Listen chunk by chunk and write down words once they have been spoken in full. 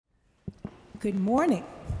Good morning.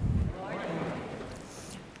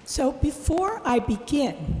 So before I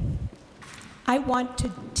begin, I want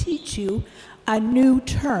to teach you a new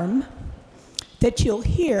term that you'll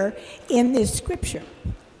hear in this scripture.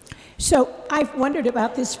 So I've wondered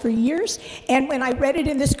about this for years, and when I read it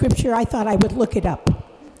in the scripture, I thought I would look it up.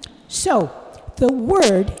 So the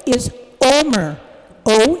word is Omer,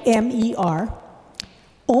 O-M-E-R.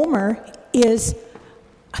 Omer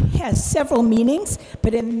has several meanings,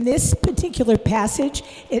 but in this particular passage,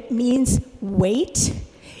 it means weight.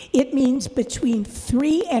 It means between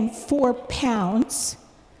 3 and 4 pounds,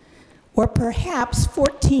 or perhaps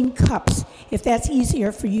 14 cups, if that's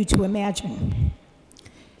easier for you to imagine.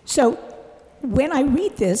 So when I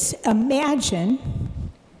read this, imagine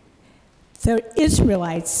the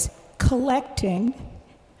Israelites collecting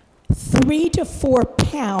 3 to 4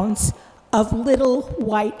 pounds of little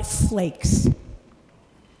white flakes.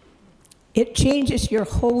 It changes your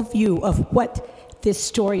whole view of what this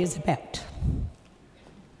story is about.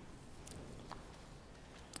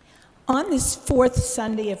 On this fourth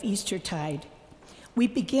Sunday of Eastertide, we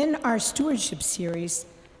begin our stewardship series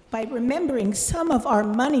by remembering some of our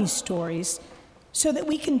money stories so that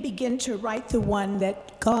we can begin to write the one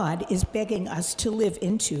that God is begging us to live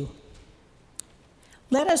into.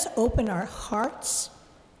 Let us open our hearts,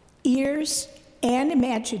 ears, and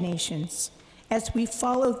imaginations as we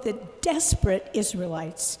follow the desperate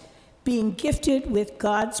Israelites being gifted with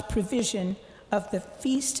God's provision of the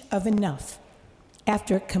Feast of Enough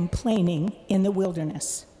after complaining in the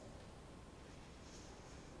wilderness.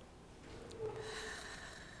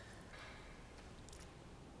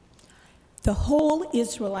 The whole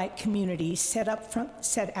Israelite community set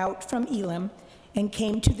out from Elim and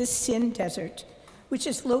came to the Sin Desert, which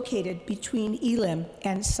is located between Elim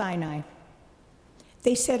and Sinai.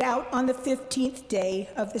 They set out on the 15th day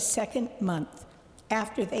of the second month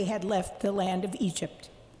after they had left the land of Egypt.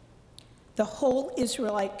 The whole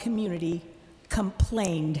Israelite community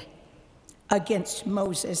complained against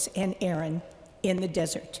Moses and Aaron in the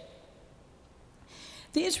desert.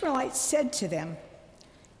 The Israelites said to them,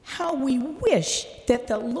 "How we wish that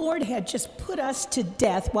the Lord had just put us to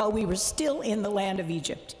death while we were still in the land of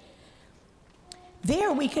Egypt.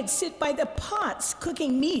 There we could sit by the pots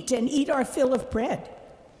cooking meat and eat our fill of bread.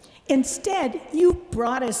 Instead, you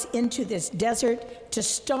brought us into this desert to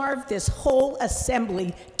starve this whole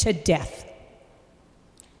assembly to death."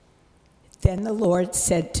 Then the Lord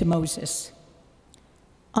said to Moses,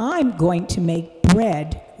 "I'm going to make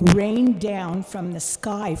bread rain down from the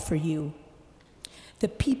sky for you. The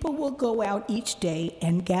people will go out each day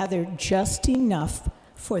and gather just enough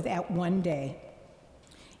for that one day.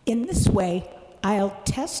 In this way, I'll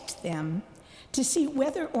test them to see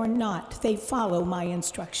whether or not they follow my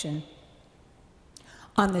instruction.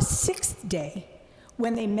 On the 6th day,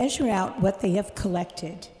 when they measure out what they have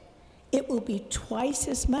collected, it will be twice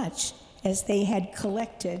as much as they had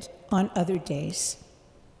collected on other days."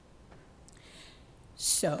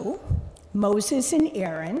 So Moses and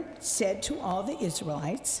Aaron said to all the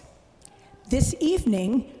Israelites, "This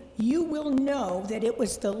evening you will know that it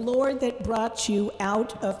was the Lord that brought you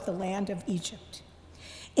out of the land of Egypt.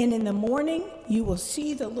 And in the morning you will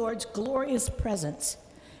see the Lord's glorious presence,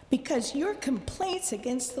 because your complaints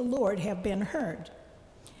against the Lord have been heard.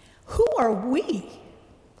 Who are we?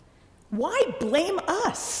 Why blame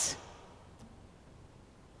us?"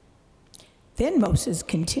 Then Moses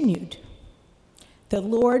continued, "The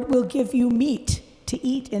Lord will give you meat to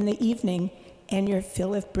eat in the evening and your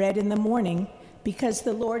fill of bread in the morning, because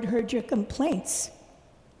the Lord heard your complaints.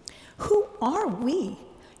 Who are we?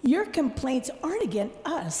 Your complaints aren't against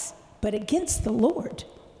us, but against the Lord."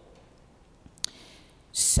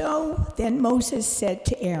 So then Moses said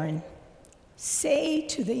to Aaron, "Say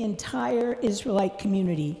to the entire Israelite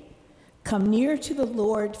community, 'Come near to the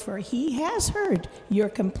Lord, for he has heard your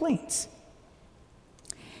complaints.'"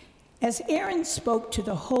 As Aaron spoke to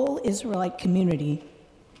the whole Israelite community,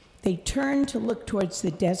 they turned to look towards the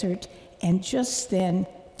desert, and just then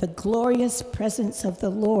the glorious presence of the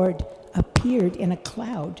Lord appeared in a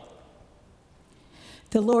cloud.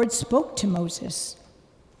 The Lord spoke to Moses,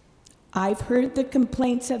 "I've heard the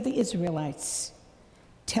complaints of the Israelites.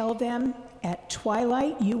 Tell them, at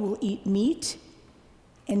twilight you will eat meat,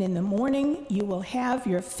 and in the morning you will have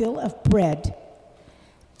your fill of bread.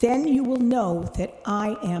 Then you will know that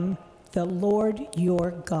I am the Lord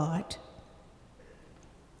your God."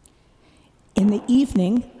 In the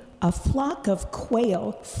evening, a flock of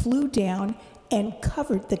quail flew down and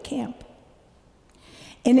covered the camp.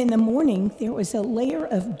 And in the morning, there was a layer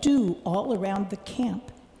of dew all around the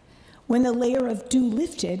camp. When the layer of dew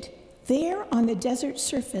lifted, there on the desert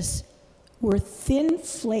surface were thin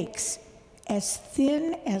flakes as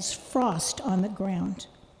thin as frost on the ground.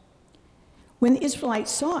 When the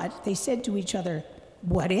Israelites saw it, they said to each other,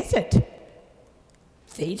 "What is it?"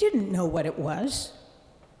 They didn't know what it was.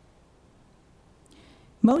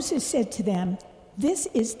 Moses said to them, "This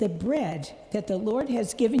is the bread that the Lord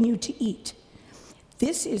has given you to eat.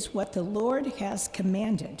 This is what the Lord has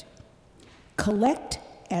commanded. Collect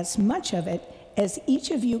as much of it as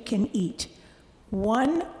each of you can eat,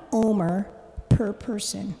 1 omer per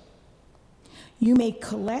person. You may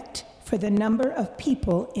collect for the number of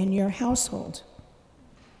people in your household."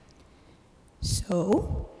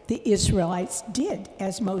 So the Israelites did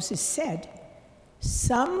as Moses said,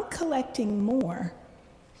 some collecting more,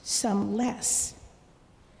 some less.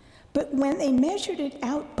 But when they measured it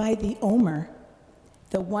out by the omer,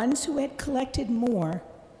 the ones who had collected more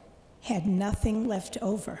had nothing left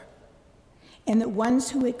over, and the ones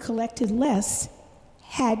who had collected less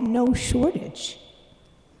had no shortage.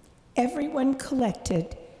 Everyone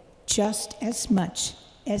collected just as much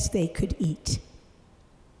as they could eat.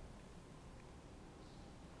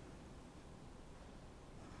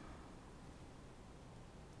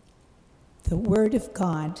 The word of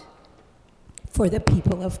God for the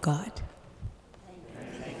people of God.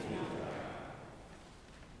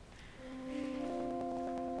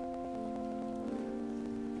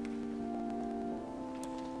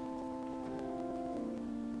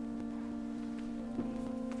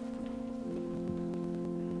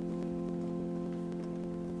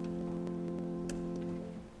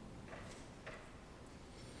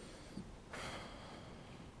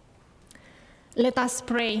 Let us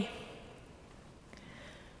pray.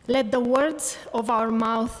 Let the words of our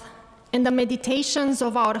mouth and the meditations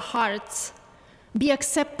of our hearts be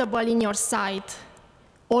acceptable in your sight,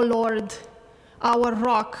 O Lord, our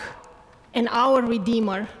rock and our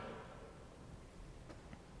Redeemer.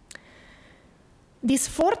 This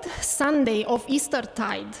fourth Sunday of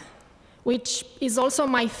Eastertide, which is also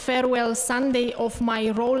my farewell Sunday of my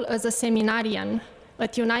role as a seminarian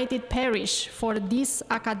at United Parish for this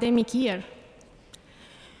academic year,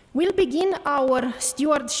 we'll begin our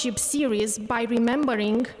stewardship series by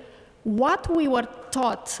remembering what we were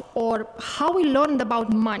taught or how we learned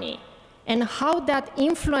about money and how that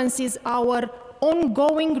influences our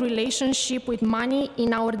ongoing relationship with money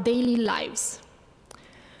in our daily lives.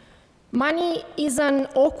 Money is an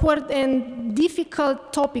awkward and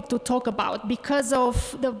difficult topic to talk about because of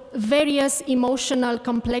the various emotional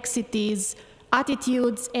complexities,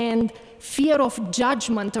 attitudes, and fear of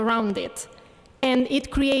judgment around it. And it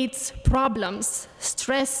creates problems,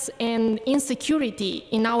 stress, and insecurity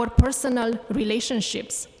in our personal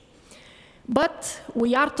relationships. But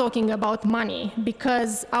we are talking about money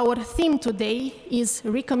because our theme today is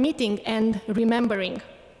recommitting and remembering.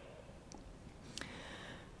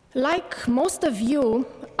 Like most of you,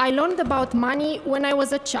 I learned about money when I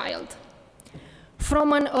was a child.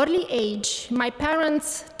 From an early age, my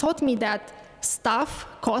parents taught me that stuff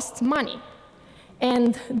costs money.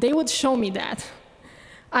 And they would show me that.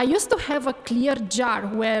 I used to have a clear jar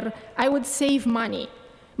where I would save money.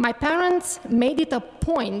 My parents made it a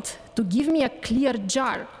point to give me a clear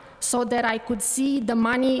jar so that I could see the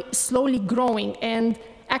money slowly growing and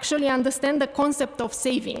actually understand the concept of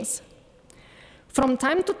savings. From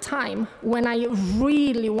time to time, when I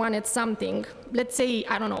really wanted something, let's say,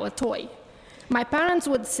 I don't know, a toy, my parents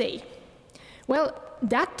would say, "Well,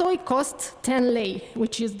 that toy costs 10 lei,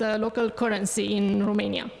 which is the local currency in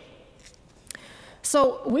Romania."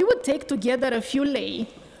 So we would take together a few lei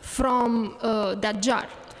from that jar.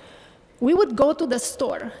 We would go to the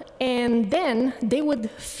store, and then they would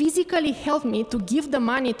physically help me to give the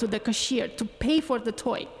money to the cashier to pay for the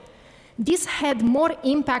toy. This had more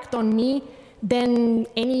impact on me than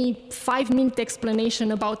any 5-minute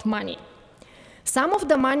explanation about money. Some of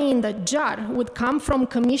the money in the jar would come from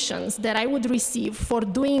commissions that I would receive for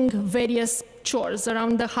doing various chores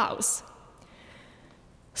around the house.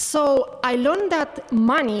 So I learned that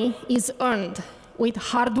money is earned with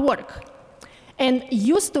hard work and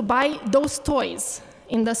used to buy those toys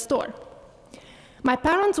in the store. My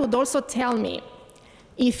parents would also tell me,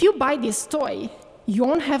 if you buy this toy, you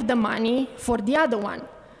won't have the money for the other one.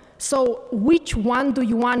 So which one do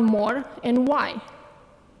you want more and why?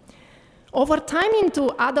 Over time into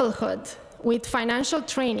adulthood, with financial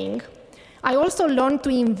training, I also learned to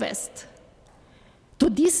invest. To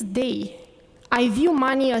this day, I view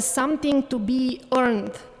money as something to be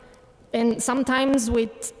earned, and sometimes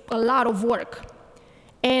with a lot of work,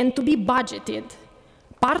 and to be budgeted.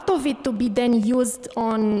 Part of it to be then used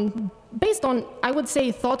based on, I would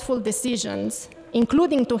say, thoughtful decisions,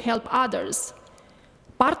 including to help others.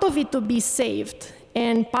 Part of it to be saved,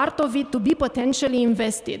 and part of it to be potentially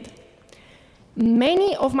invested.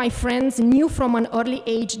 Many of my friends knew from an early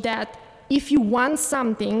age that if you want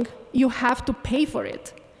something, you have to pay for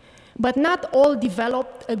it. But not all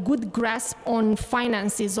developed a good grasp on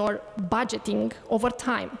finances or budgeting over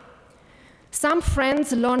time. Some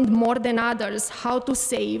friends learned more than others how to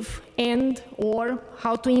save and/or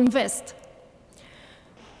how to invest.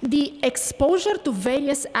 The exposure to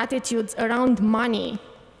various attitudes around money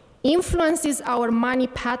influences our money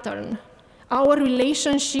pattern, our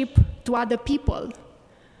relationship to other people,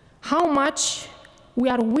 how much we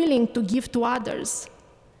are willing to give to others,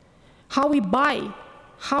 how we buy,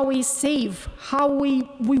 how we save, how we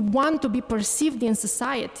want to be perceived in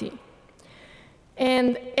society.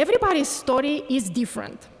 And everybody's story is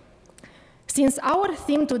different. Since our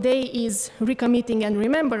theme today is recommitting and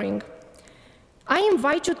remembering, I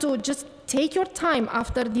invite you to just take your time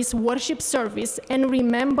after this worship service and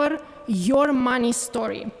remember your money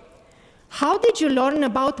story. How did you learn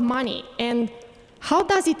about money, and how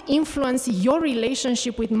does it influence your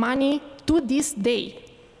relationship with money to this day?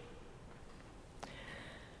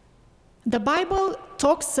 The Bible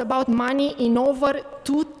talks about money in over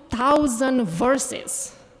 2,000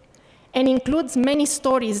 verses and includes many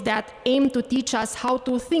stories that aim to teach us how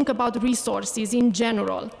to think about resources in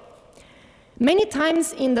general. Many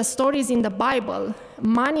times in the stories in the Bible,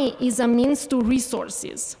 money is a means to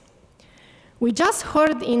resources. We just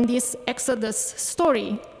heard in this Exodus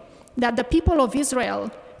story that the people of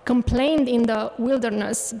Israel complained in the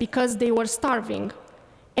wilderness because they were starving,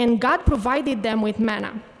 and God provided them with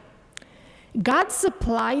manna. God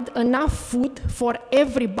supplied enough food for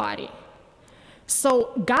everybody.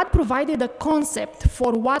 So God provided a concept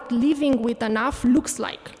for what living with enough looks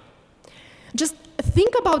like. Just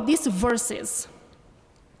think about these verses.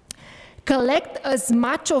 Collect as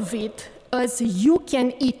much of it as you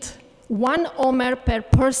can eat, 1 omer per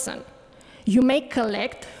person. You may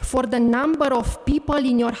collect for the number of people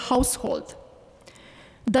in your household.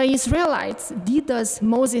 The Israelites did as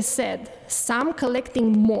Moses said, some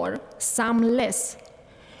collecting more, some less.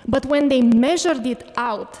 But when they measured it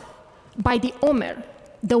out by the omer,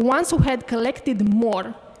 the ones who had collected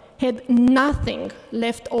more had nothing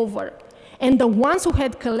left over, and the ones who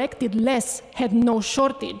had collected less had no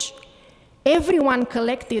shortage. Everyone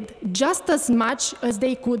collected just as much as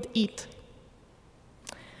they could eat.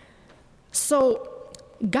 So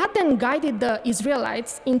God then guided the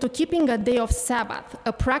Israelites into keeping a day of Sabbath,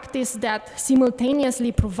 a practice that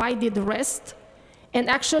simultaneously provided rest and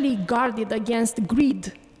actually guarded against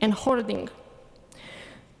greed and hoarding.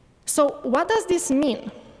 So what does this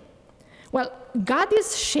mean? Well, God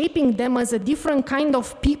is shaping them as a different kind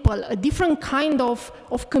of people, a different kind of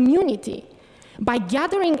community. By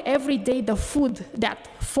gathering every day the food that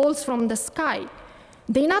falls from the sky,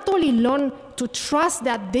 they not only learn to trust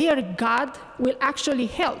that their God will actually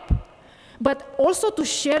help, but also to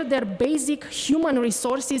share their basic human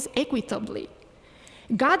resources equitably.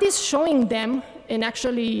 God is showing them, and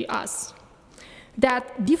actually us,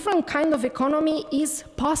 that different kind of economy is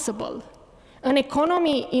possible. An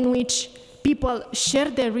economy in which people share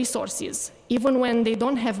their resources, even when they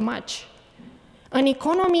don't have much. An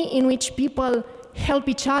economy in which people help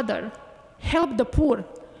each other, help the poor,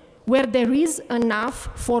 where there is enough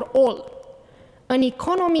for all. An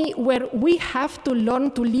economy where we have to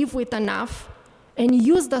learn to live with enough and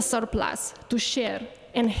use the surplus to share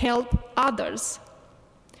and help others.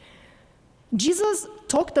 Jesus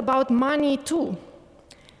talked about money too.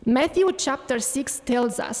 Matthew chapter 6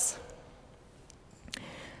 tells us,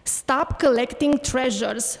 "Stop collecting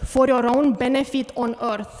treasures for your own benefit on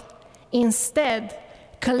earth. Instead,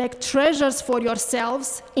 collect treasures for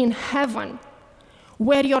yourselves in heaven.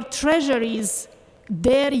 Where your treasure is,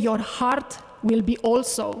 there your heart will be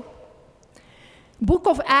also." Book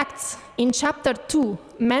of Acts in chapter 2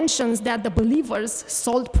 mentions that the believers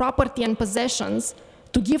sold property and possessions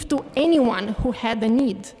to give to anyone who had a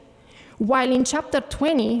need. While in chapter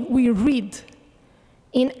 20 we read,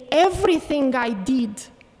 "In everything I did,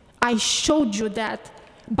 I showed you that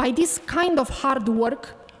by this kind of hard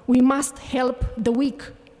work, we must help the weak.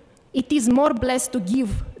 It is more blessed to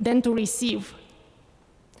give than to receive."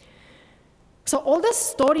 So all the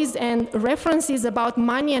stories and references about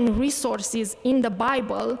money and resources in the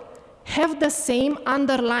Bible have the same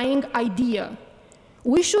underlying idea.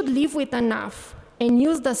 We should live with enough and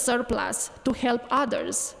use the surplus to help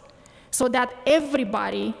others so that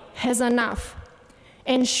everybody has enough.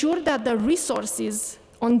 Ensure that the resources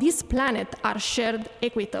on this planet are shared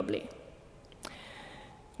equitably.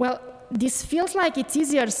 Well, this feels like it's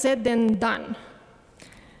easier said than done.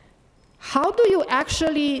 How do you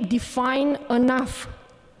actually define enough?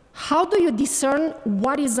 How do you discern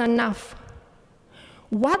what is enough?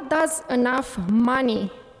 What does enough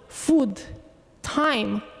money, food,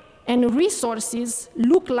 time, and resources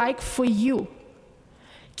look like for you?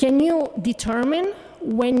 Can you determine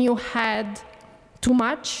when you had too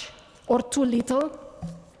much or too little?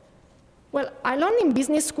 Well, I learned in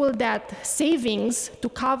business school that savings to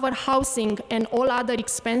cover housing and all other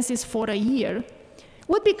expenses for a year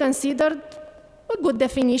would be considered a good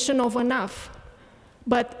definition of enough.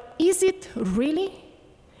 But is it really?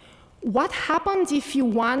 What happens if you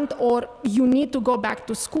want or you need to go back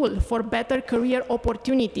to school for better career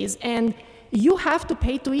opportunities and you have to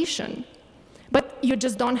pay tuition, but you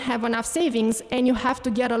just don't have enough savings and you have to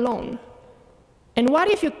get a loan? And what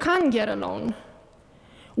if you can't get a loan?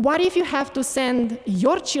 What if you have to send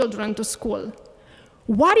your children to school?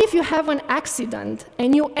 What if you have an accident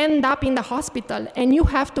and you end up in the hospital and you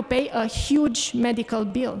have to pay a huge medical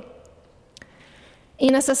bill?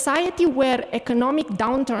 In a society where economic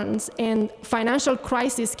downturns and financial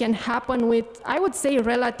crises can happen with, I would say,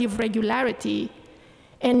 relative regularity,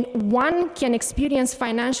 and one can experience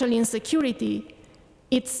financial insecurity,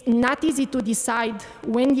 it's not easy to decide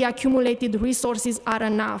when the accumulated resources are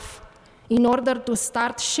enough in order to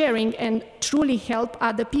start sharing and truly help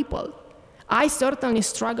other people. I certainly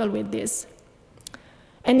struggle with this.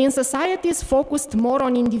 And in societies focused more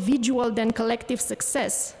on individual than collective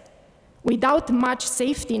success, without much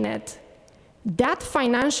safety net, that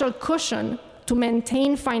financial cushion to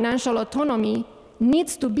maintain financial autonomy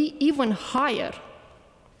needs to be even higher.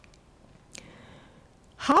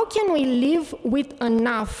 How can we live with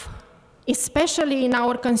enough, especially in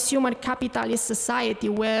our consumer capitalist society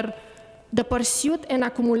where the pursuit and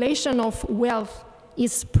accumulation of wealth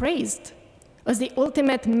is praised as the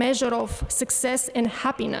ultimate measure of success and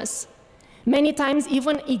happiness, many times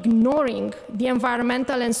even ignoring the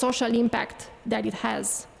environmental and social impact that it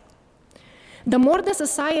has? The more the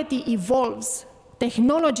society evolves,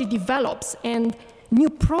 technology develops, and new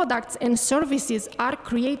products and services are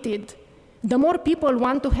created, the more people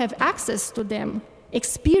want to have access to them,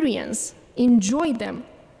 experience, enjoy them.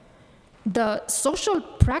 The social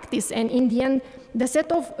practice and, in the end, the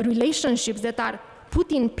set of relationships that are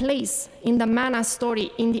put in place in the manna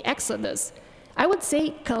story in the Exodus, I would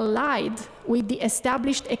say, collide with the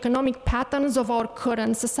established economic patterns of our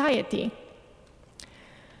current society.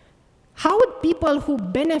 How would people who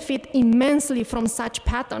benefit immensely from such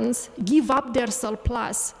patterns give up their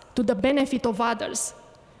surplus to the benefit of others?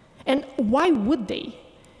 And why would they,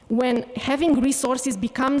 when having resources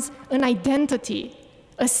becomes an identity,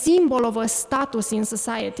 a symbol of a status in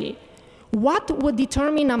society? What would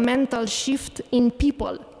determine a mental shift in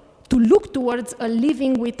people to look towards a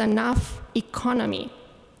living with enough economy?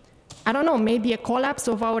 I don't know, maybe a collapse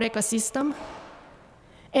of our ecosystem?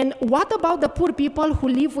 And what about the poor people who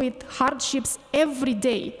live with hardships every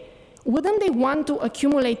day? Wouldn't they want to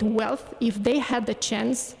accumulate wealth if they had the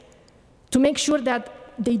chance to make sure that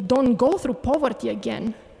they don't go through poverty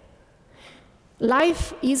again?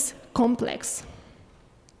 Life is complex.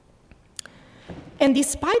 And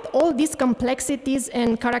despite all these complexities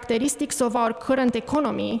and characteristics of our current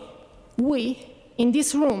economy, we, in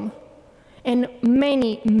this room, and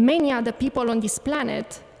many, many other people on this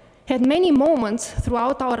planet, had many moments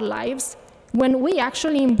throughout our lives when we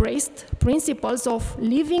actually embraced principles of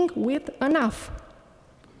living with enough.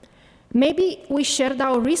 Maybe we shared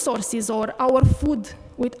our resources or our food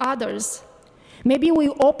with others. Maybe we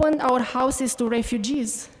opened our houses to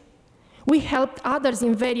refugees. We helped others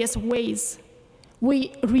in various ways.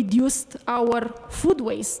 We reduced our food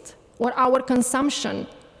waste or our consumption.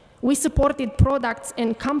 We supported products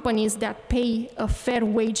and companies that pay a fair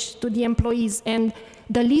wage to the employees, and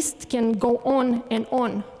the list can go on and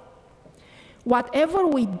on. Whatever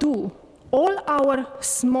we do, all our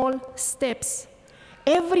small steps,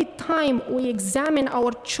 every time we examine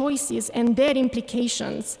our choices and their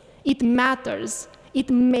implications, it matters.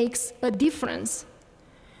 It makes a difference.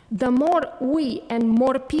 The more we and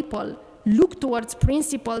more people look towards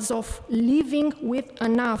principles of living with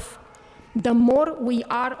enough, the more we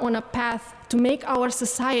are on a path to make our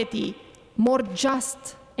society more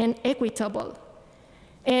just and equitable.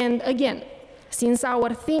 And again, since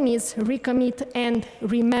our theme is recommit and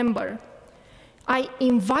remember, I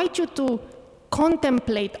invite you to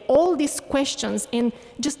contemplate all these questions and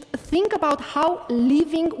just think about how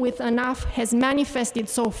living with enough has manifested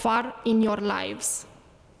so far in your lives.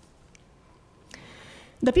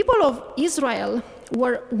 The people of Israel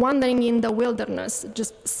were wandering in the wilderness,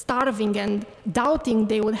 just starving and doubting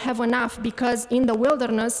they would have enough, because in the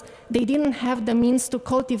wilderness, they didn't have the means to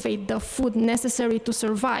cultivate the food necessary to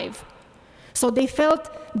survive. So they felt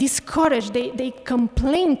discouraged. They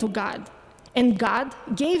complained to God, and God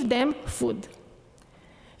gave them food.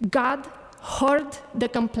 God heard the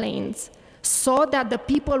complaints, saw that the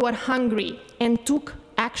people were hungry, and took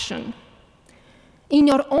action. In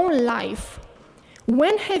your own life,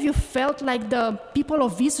 when have you felt like the people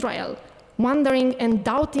of Israel, wondering and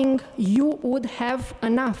doubting you would have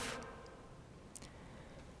enough?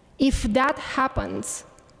 If that happens,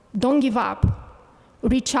 don't give up.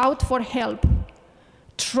 Reach out for help.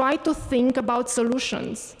 Try to think about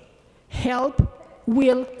solutions. Help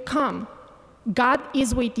will come. God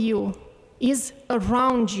is with you, is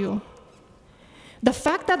around you. The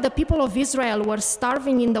fact that the people of Israel were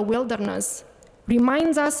starving in the wilderness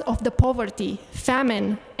reminds us of the poverty,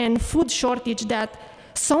 famine, and food shortage that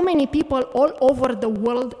so many people all over the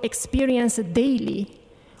world experience daily,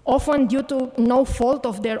 often due to no fault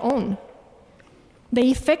of their own. The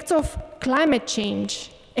effects of climate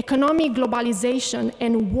change, economic globalization,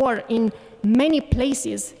 and war in many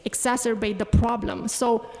places exacerbate the problem.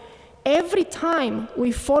 So every time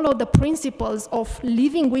we follow the principles of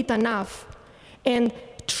living with enough and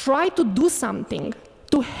try to do something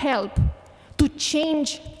to help, to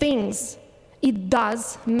change things, it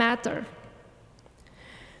does matter.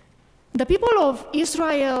 The people of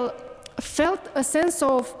Israel felt a sense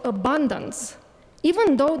of abundance,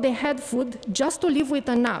 even though they had food just to live with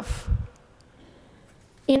enough.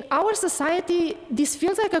 In our society, this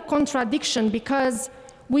feels like a contradiction because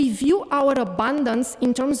we view our abundance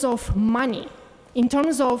in terms of money, in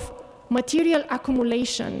terms of material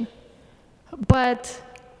accumulation. But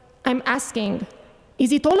I'm asking,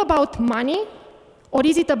 is it all about money or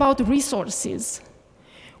is it about resources?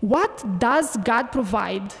 What does God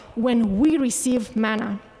provide when we receive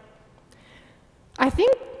manna? I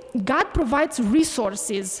think God provides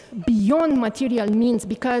resources beyond material means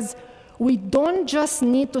because we don't just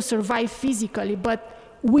need to survive physically, but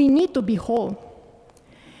we need to be whole.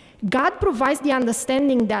 God provides the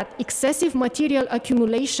understanding that excessive material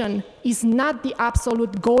accumulation is not the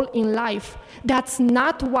absolute goal in life. That's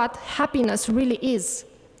not what happiness really is.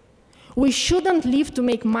 We shouldn't live to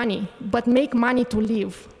make money, but make money to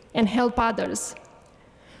live and help others.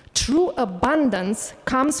 True abundance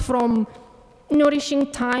comes from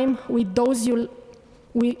nourishing time with those you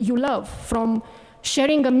love, from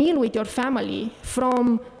sharing a meal with your family,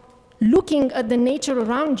 from looking at the nature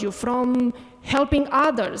around you, from helping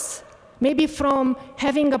others, maybe from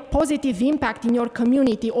having a positive impact in your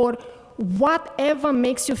community, or whatever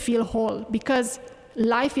makes you feel whole, because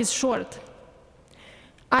life is short.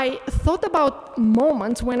 I thought about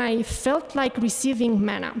moments when I felt like receiving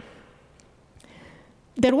manna.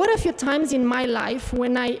 There were a few times in my life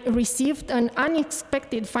when I received an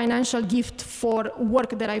unexpected financial gift for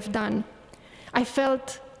work that I've done. I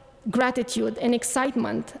felt gratitude and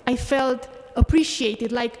excitement. I felt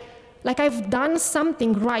appreciated, like I've done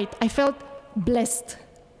something right. I felt blessed.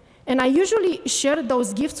 And I usually shared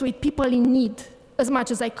those gifts with people in need as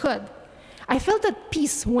much as I could. I felt at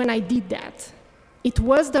peace when I did that. It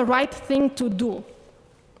was the right thing to do.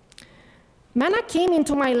 Manna came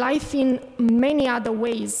into my life in many other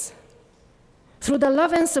ways. Through the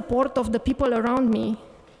love and support of the people around me,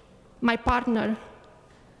 my partner,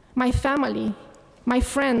 my family, my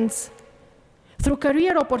friends, through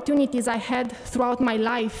career opportunities I had throughout my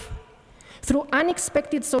life, through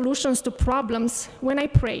unexpected solutions to problems when I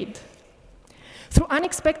prayed, through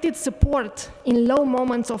unexpected support in low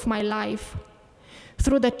moments of my life,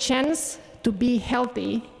 through the chance to be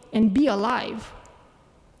healthy and be alive.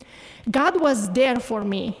 God was there for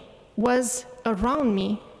me, was around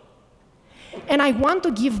me, and I want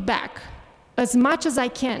to give back as much as I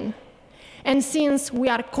can. And since we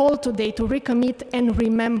are called today to recommit and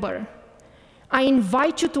remember, I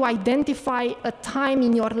invite you to identify a time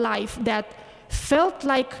in your life that felt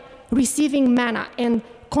like receiving manna and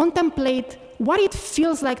contemplate what it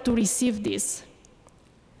feels like to receive this.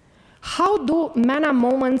 How do manna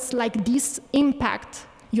moments like this impact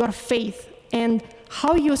your faith and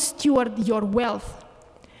how you steward your wealth,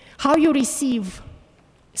 how you receive,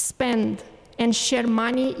 spend, and share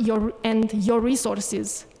money and your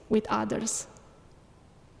resources with others?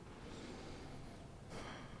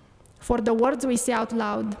 For the words we say out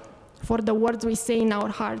loud, for the words we say in our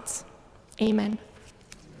hearts, amen.